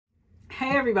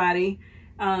everybody.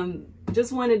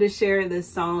 Just wanted to share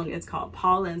this song. It's called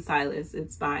Paul and Silas.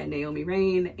 It's by Naomi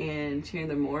Rain and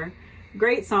Chandler Moore.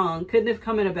 Great song. Couldn't have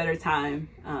come at a better time.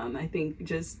 I think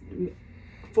just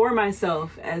for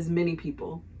myself, as many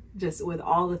people, just with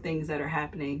all the things that are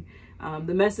happening,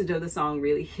 the message of the song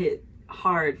really hit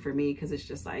hard for me, because it's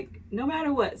just like, no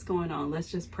matter what's going on,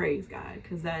 let's just praise God,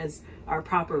 because that is our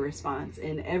proper response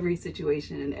in every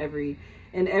situation, in every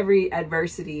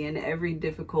adversity, in every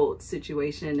difficult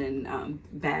situation and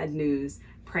bad news.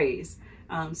 Praise.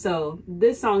 So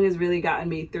this song has really gotten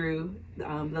me through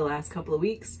the last couple of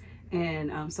weeks,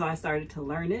 and so I started to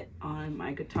learn it on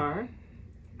my guitar.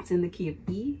 It's in the key of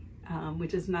E,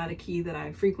 which is not a key that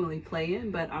I frequently play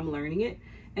in, but I'm learning it.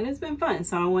 And it's been fun.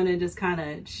 So I want to just kind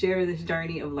of share this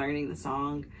journey of learning the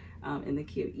song in the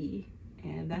key of E.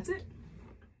 And that's it.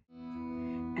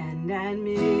 And at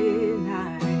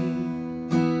midnight,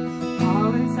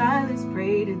 Paul and Silas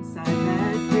prayed inside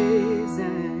that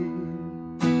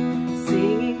prison,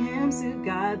 singing hymns to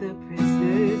God, the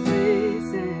prisoners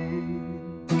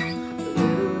listened.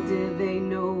 Little did they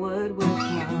know what would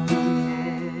come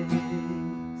next.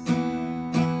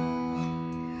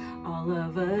 All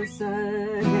of a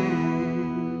sudden,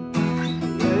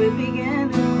 began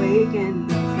to quake and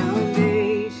the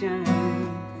foundation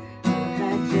of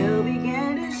that jail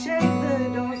began to shake. The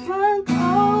door flung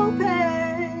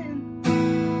open.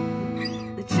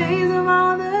 The chains of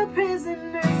all the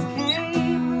prisoners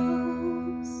came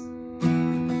loose.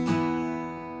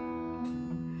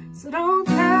 So don't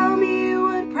tell me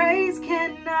what praise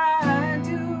cannot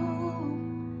do.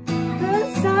 The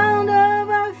sound of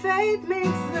our faith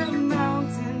makes the mountain